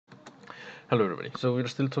Hello everybody. So we're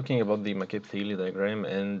still talking about the McCabe Thiele diagram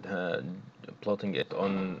and plotting it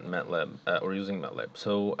on Matlab or using Matlab.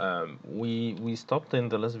 So we stopped in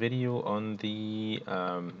the last video on the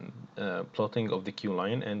plotting of the Q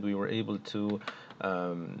line, and we were able to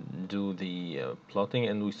do the plotting,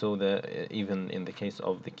 and we saw that even in the case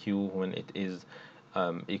of the Q, when it is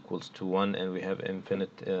equals to 1 and we have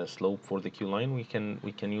infinite slope for the Q line, we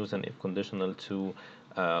can use an if conditional to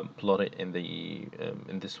plot it in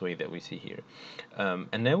this way that we see here.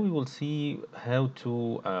 And now we will see how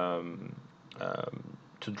to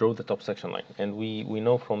draw the top section line. And we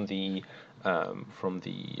know from the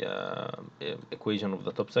equation of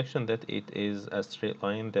the top section that it is a straight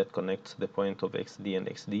line that connects the point of xd and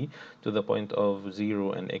xd to the point of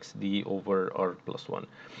 0 and xd over r plus 1.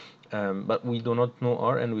 But we do not know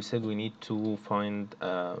r, and we said we need to find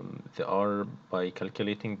the r by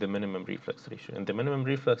calculating the minimum reflux ratio. And the minimum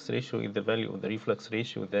reflux ratio is the value of the reflux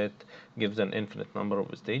ratio that gives an infinite number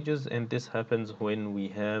of stages, and this happens when we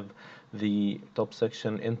have the top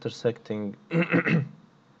section intersecting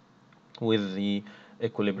with the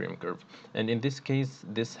equilibrium curve. And in this case,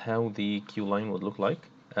 this how the Q line would look like.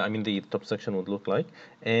 I mean, the top section would look like,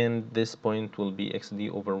 and this point will be xd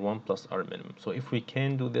over 1 plus r minimum. So if we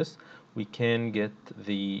can do this, we can get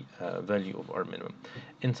the value of r minimum.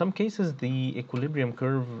 In some cases, the equilibrium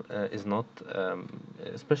curve is not,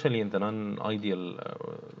 especially in the non-ideal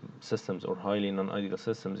systems or highly non-ideal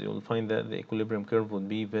systems, you will find that the equilibrium curve would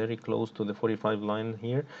be very close to the 45 line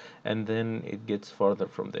here, and then it gets farther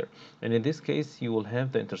from there. And in this case, you will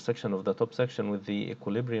have the intersection of the top section with the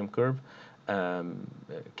equilibrium curve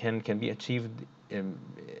can be achieved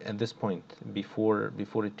at this point before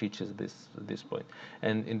it reaches this point.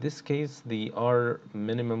 And in this case, the r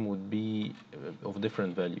minimum would be of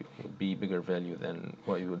different value, would be bigger value than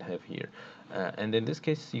what you would have here. And in this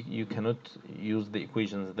case, you cannot use the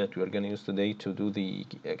equations that we are going to use today to do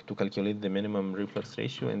to calculate the minimum reflux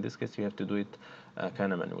ratio. In this case, you have to do it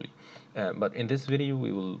kind of manually. But in this video,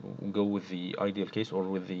 we will go with the ideal case, or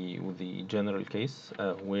with the general case,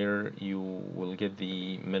 where you will get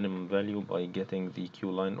the minimum value by getting the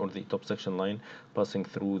Q line or the top section line passing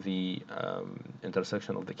through the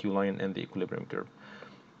intersection of the Q line and the equilibrium curve.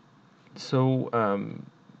 So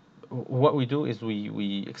what we do is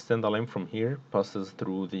we extend the line from here, passes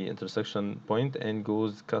through the intersection point, and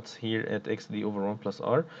cuts here at xd over 1 plus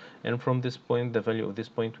r. And from this point, the value of this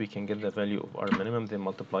point, we can get the value of r minimum, then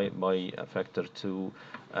multiply it by a factor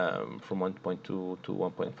from 1.2 to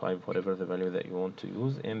 1.5, whatever the value that you want to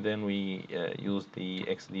use. And then we use the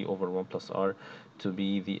xd over 1 plus r to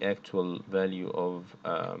be the actual value of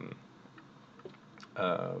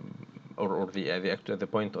or the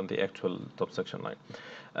point on the actual top section line.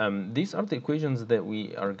 These are the equations that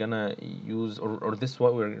we are gonna use, or this is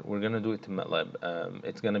what we're gonna do it in Matlab.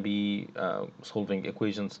 It's gonna be solving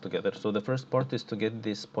equations together. So the first part is to get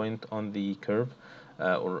this point on the curve,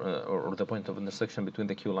 or the point of intersection between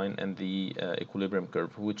the Q line and the equilibrium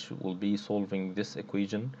curve, which will be solving this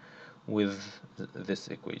equation with this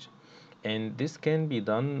equation. And this can be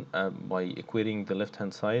done by equating the left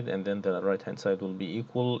hand side, and then the right hand side will be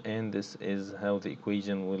equal, and this is how the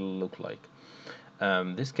equation will look like.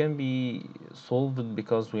 This can be solved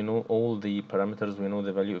because we know all the parameters. We know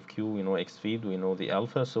the value of Q, we know X feed, we know the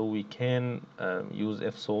alpha, so we can use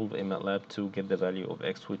fsolve in Matlab to get the value of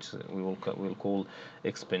X, which we'll call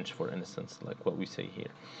X pinch, for instance, like what we say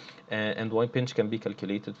here. And Y pinch can be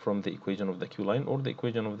calculated from the equation of the Q line or the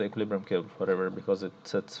equation of the equilibrium curve, whatever, because it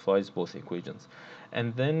satisfies both equations.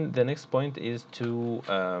 And then the next point is to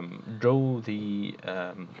draw the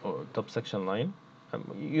top section line.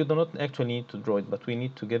 You do not actually need to draw it, but we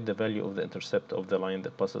need to get the value of the intercept of the line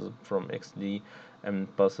that passes from xd and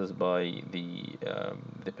passes by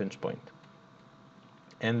the pinch point.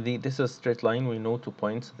 And this is a straight line. We know 2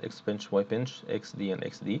 points, x pinch, y pinch, xd and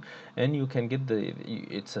xd, and you can get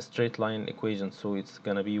it's a straight line equation, so it's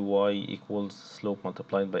gonna be y equals slope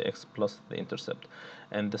multiplied by x plus the intercept,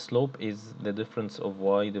 and the slope is the difference of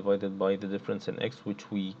y divided by the difference in x,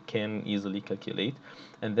 which we can easily calculate,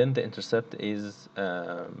 and then the intercept is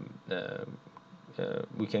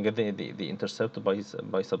we can get the intercept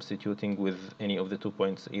by substituting with any of the 2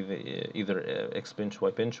 points, either x pinch,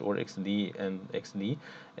 y pinch, or xd and xd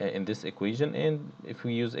in this equation. And if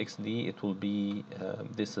we use xd, it will be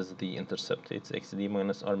this is the intercept. It's xd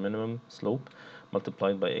minus r minimum slope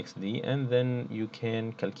multiplied by xd, and then you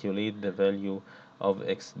can calculate the value of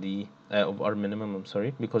xd of r minimum, I'm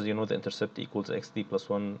sorry, because you know the intercept equals xd plus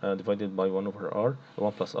 1 divided by 1 over r,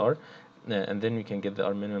 1 plus r, and then we can get the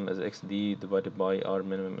r minimum as xd divided by r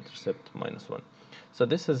minimum intercept minus 1. So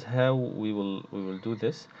this is how we will do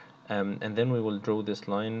this. And then we will draw this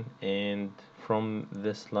line, and from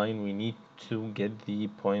this line we need to get the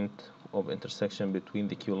point of intersection between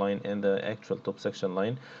the Q line and the actual top section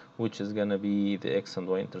line, which is gonna be the X and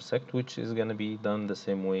Y intersect, which is gonna be done the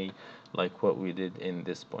same way like what we did in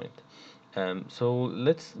this point. So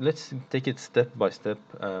let's take it step by step,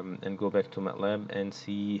 and go back to MATLAB and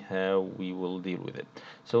see how we will deal with it.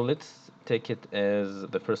 So let's take it as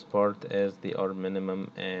the first part as the R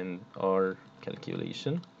minimum and R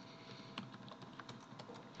calculation.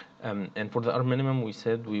 And for the R minimum, we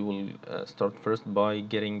said we will start first by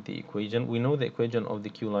getting the equation. We know the equation of the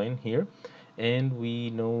Q line here, and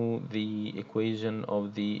we know the equation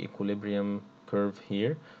of the equilibrium curve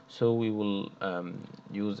here. So we will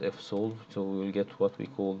use fsolve. So we will get what we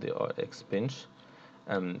call the x pinch.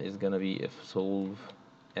 Is gonna be fsolve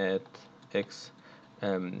at x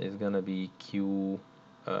is gonna be Q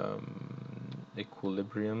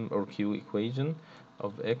equilibrium or Q equation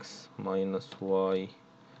of x minus y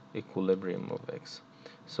equilibrium of x.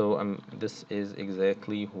 So this is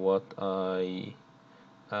exactly what I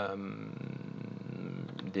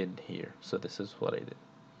did here. So this is what I did.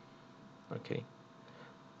 Okay.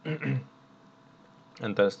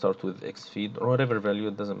 And I start with x feed or whatever value,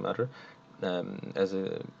 it doesn't matter.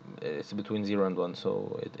 It's between 0 and 1,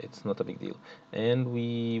 so it's not a big deal. And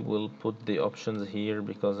we will put the options here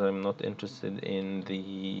because I'm not interested in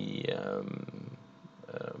the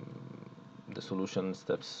solution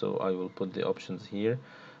steps, so I will put the options here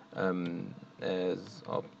as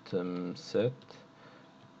optim set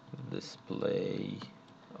display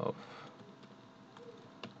of.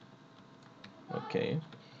 Okay,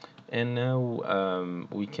 and now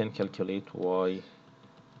we can calculate y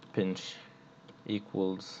pinch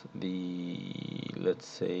equals the, let's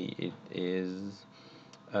say it is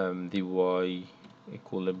the y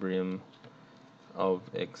equilibrium of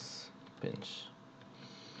x pinch.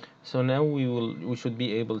 So now we should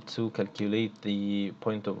be able to calculate the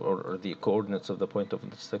point of or the coordinates of the point of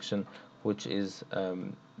intersection, which is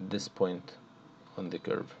this point on the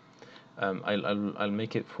curve. I'll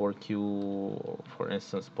make it for Q, for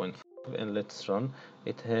instance, 0.5, and let's run.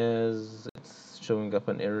 It's showing up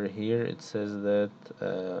an error here. It says that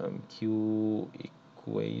Q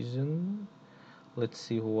equation. Let's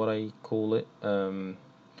see what I call it.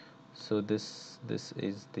 So this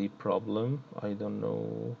is the problem. I don't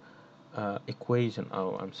know. Equation.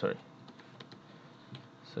 Oh, I'm sorry.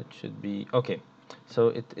 So it should be okay. So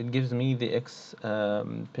it gives me the x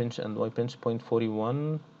pinch and y pinch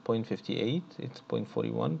 0.41, 0.58. It's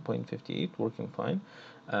 0.41, 0.58, working fine.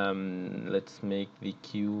 Let's make the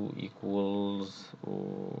q equals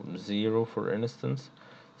 0 for instance.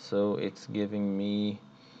 So it's giving me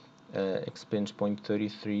x pinch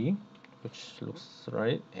 0.33, which looks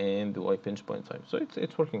right, and the y pinch 0.5. So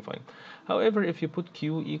it's working fine. However, if you put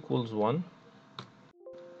q equals 1,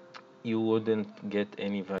 you wouldn't get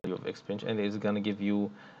any value of x pinch, and it's gonna give you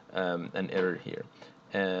an error here.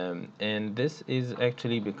 And this is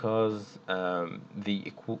actually because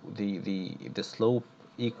the slope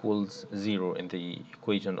equals 0 in the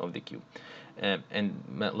equation of the cube, and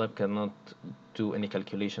MATLAB cannot do any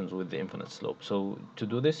calculations with the infinite slope. So to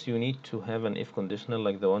do this, you need to have an if conditional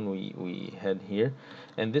like the one we had here,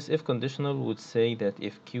 and this if conditional would say that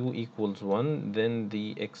if q equals 1, then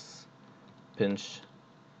the x pinch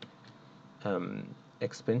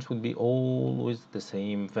x pinch would be always the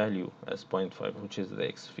same value as 0.5, which is the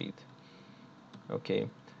x feed. Okay,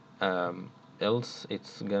 else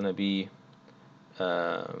it's gonna be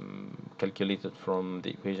calculated from the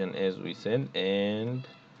equation as we said, and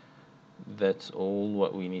that's all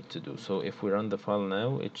what we need to do. So if we run the file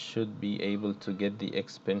now, it should be able to get the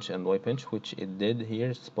x pinch and y pinch, which it did here.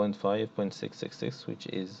 It's 0.5, 0.666, which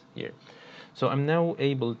is here. So I'm now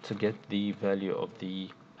able to get the value of the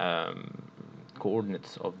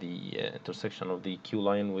coordinates of the intersection of the q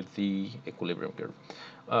line with the equilibrium curve.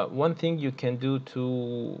 One thing you can do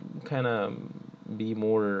to kind of be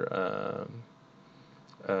more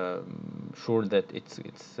sure that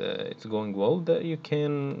it's going well, that you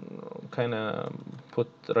can kind of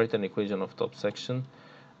write an equation of top section,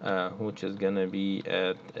 which is gonna be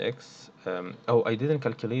at x. Oh, I didn't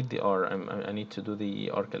calculate the r. I need to do the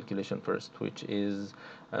r calculation first, which is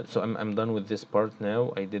so I'm done with this part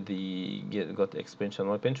now. I did got x pinch and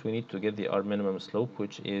y pinch. We need to get the r minimum slope,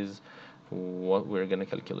 which is what we're gonna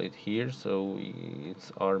calculate here. So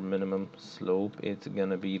it's r minimum slope. It's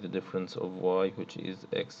gonna be the difference of y, which is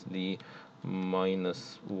xd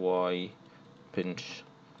minus y pinch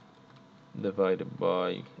divided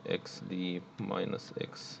by xd minus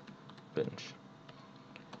x pinch,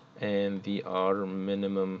 and the r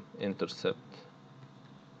minimum intercept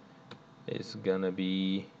is gonna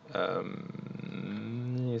be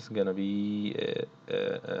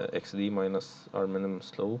xd minus our minimum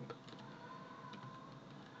slope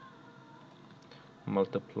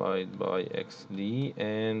multiplied by xd,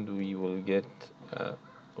 and we will get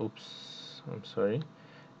oops, I'm sorry,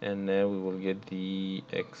 and now we will get the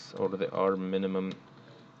x, or the r minimum,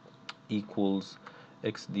 equals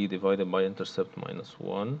xd divided by intercept minus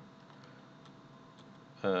 1,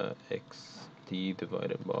 xd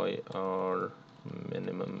divided by r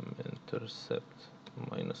minimum intercept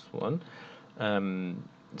minus 1.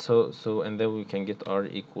 So and then we can get r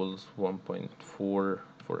equals 1.4,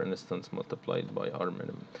 for instance, multiplied by r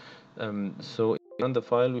minimum. So on the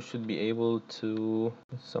file we should be able to,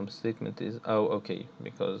 some statement is, oh okay,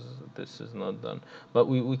 because this is not done, but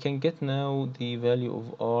we can get now the value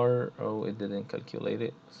of r. Oh, it didn't calculate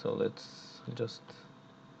it, so let's just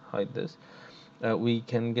hide this. We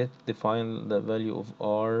can define the value of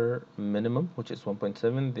r minimum, which is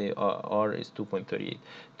 1.7. The r is 2.38.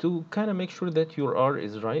 To kind of make sure that your r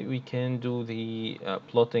is right, we can do the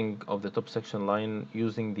plotting of the top section line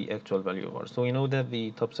using the actual value of r. So we know that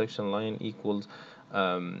the top section line equals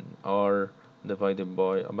r divided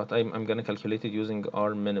by, but I'm gonna calculate it using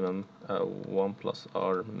r minimum, 1 plus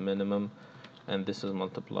r minimum, and this is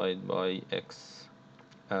multiplied by x,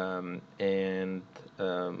 and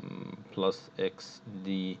plus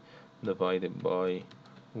xd divided by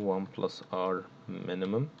 1 plus r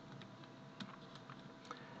minimum,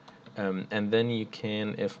 and then you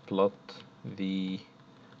can f plot the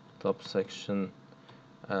top section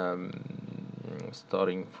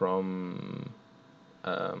starting from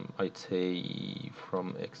I'd say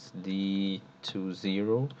from xd to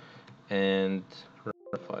 0 and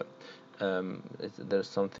file. There's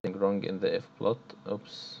something wrong in the f plot.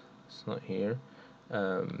 Oops, it's not here.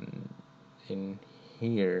 In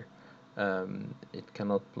here, it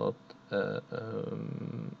cannot plot. I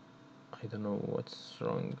don't know what's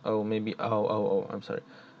wrong. Oh, maybe. Oh, I'm sorry.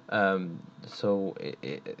 So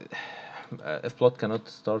f plot cannot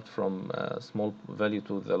start from small value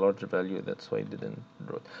to the larger value. That's why I didn't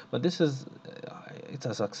draw it. But this is it's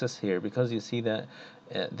a success here, because you see that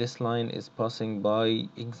this line is passing by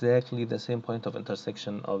exactly the same point of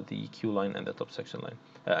intersection of the Q line and the top section line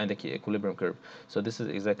and the equilibrium curve. So this is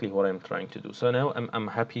exactly what I'm trying to do. So now I'm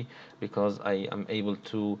happy because I am able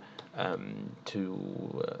to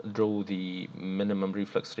draw the minimum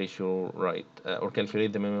reflux ratio right, or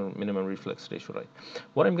calculate the minimum reflux ratio right.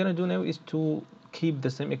 What I'm gonna do now is to keep the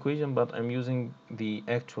same equation, but I'm using the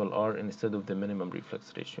actual R instead of the minimum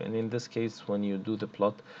reflux ratio. And in this case, when you do the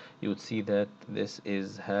plot, you would see that this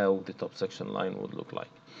is how the top section line would look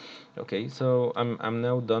like. Okay, so I'm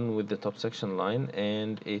now done with the top section line,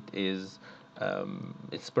 and it's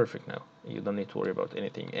perfect now. You don't need to worry about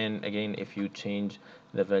anything. And again, if you change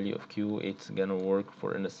the value of Q, it's gonna work.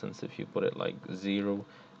 For instance, if you put it like 0,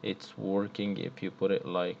 it's working. If you put it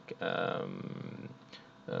like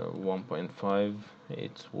 1.5,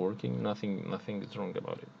 it's working. Nothing is wrong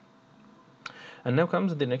about it. And now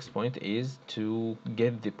comes the next point, is to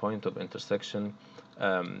get the point of intersection.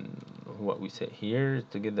 What we say here,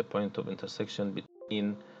 to get the point of intersection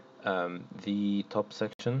between the top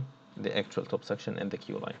section, the actual top section, and the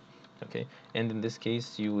Q line. Okay, and in this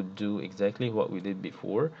case you would do exactly what we did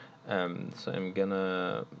before. So I'm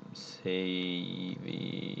gonna say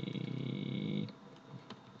the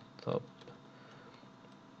top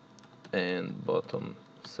and bottom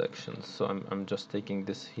sections. So I'm just taking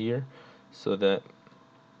this here, so that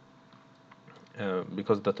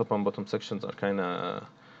because the top and bottom sections are kind of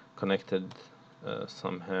connected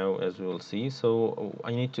somehow, as we will see. So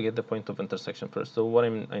I need to get the point of intersection first. So what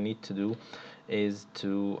I need to do is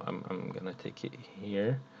I'm gonna take it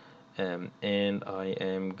here, and I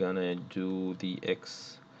am gonna do the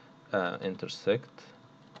x intersect,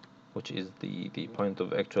 which is the point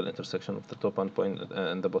of actual intersection of the top and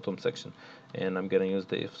and the bottom section. And I'm gonna use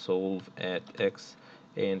the if solve at x,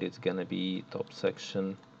 and it's gonna be top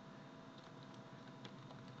section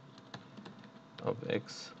of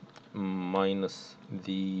x minus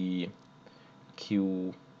the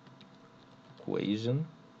Q equation,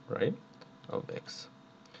 right, of x.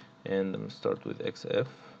 And I'm start with xf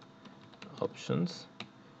options,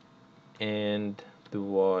 and the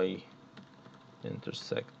y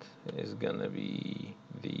intersect is gonna be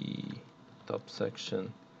the top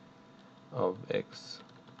section of x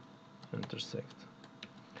intersect.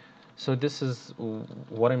 So this is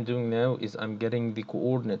what I'm doing now, is I'm getting the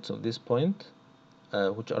coordinates of this point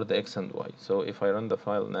which are the x and y. So if I run the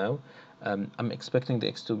file now, I'm expecting the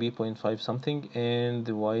x to be 0.5 something and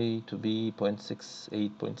the y to be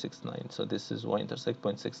 0.68, 0.69. So this is y-intersect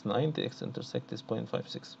 0.69, the x-intersect is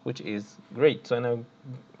 0.56, which is great. So I'm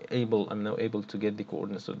now able to get the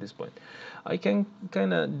coordinates at this point. I can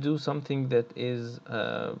kind of do something that is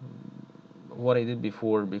what I did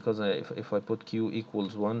before, because if I put q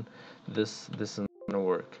equals 1, this isn't gonna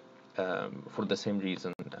work, for the same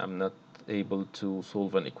reason. I'm not able to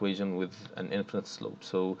solve an equation with an infinite slope,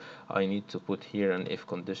 so I need to put here an if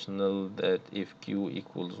conditional that if q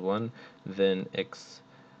equals 1, then x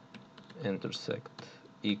intersect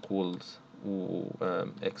equals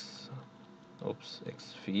x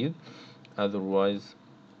feed, otherwise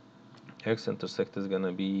x-intersect is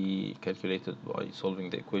gonna be calculated by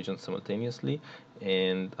solving the equation simultaneously,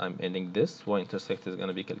 and I'm ending this. Y-intersect is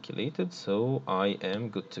gonna be calculated, so I am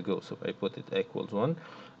good to go. So if I put it equals 1,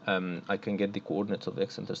 I can get the coordinates of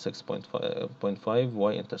x-intersect 0.5,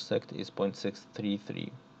 y-intersect is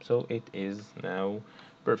 0.633. So it is now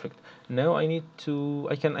perfect. Now I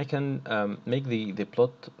can make the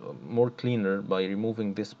plot more cleaner by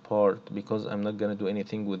removing this part, because I'm not gonna do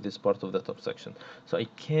anything with this part of the top section. So I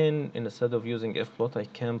can, instead of using fplot, I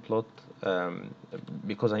can plot,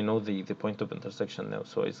 because I know the point of intersection now.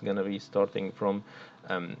 So it's gonna be starting from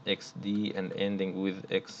xd and ending with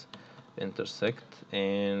x intersect,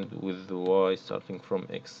 and with the y starting from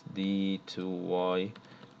xd to y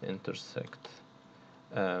intersect.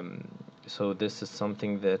 So this is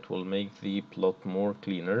something that will make the plot more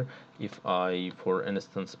cleaner. If I, for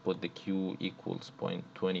instance, put the q equals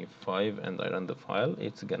 0.25 and I run the file,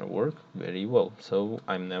 it's gonna work very well. So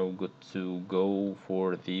I'm now good to go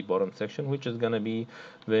for the bottom section, which is gonna be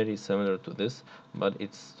very similar to this, but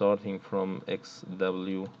it's starting from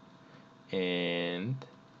xw and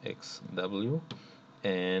xw,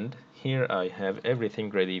 and here I have everything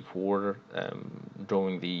ready for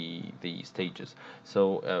drawing the stages.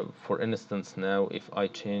 So for instance, now if I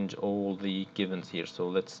change all the givens here, so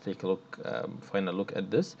let's take a look, final look at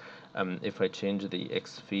this. If I change the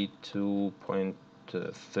x feed to 0.35,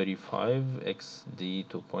 xd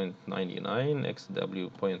to 0.99, xw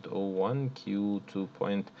 0.01, q to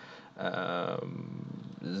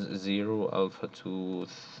 0, alpha to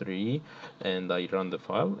 3, and I run the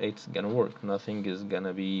file, it's gonna work. Nothing is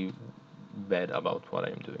gonna be bad about what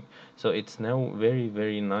I'm doing. So it's now very,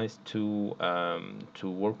 very nice to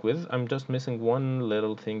work with. I'm just missing one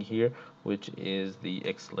little thing here, which is the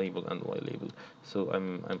x label and y label. So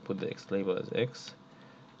I'm put the x label as x,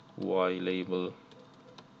 y label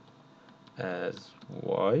as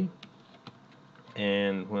y,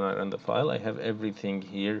 and when I run the file, I have everything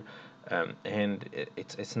here, and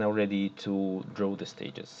it's now ready to draw the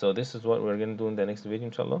stages. So this is what we're going to do in the next video,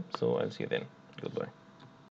 inshallah. So I'll see you then. Goodbye.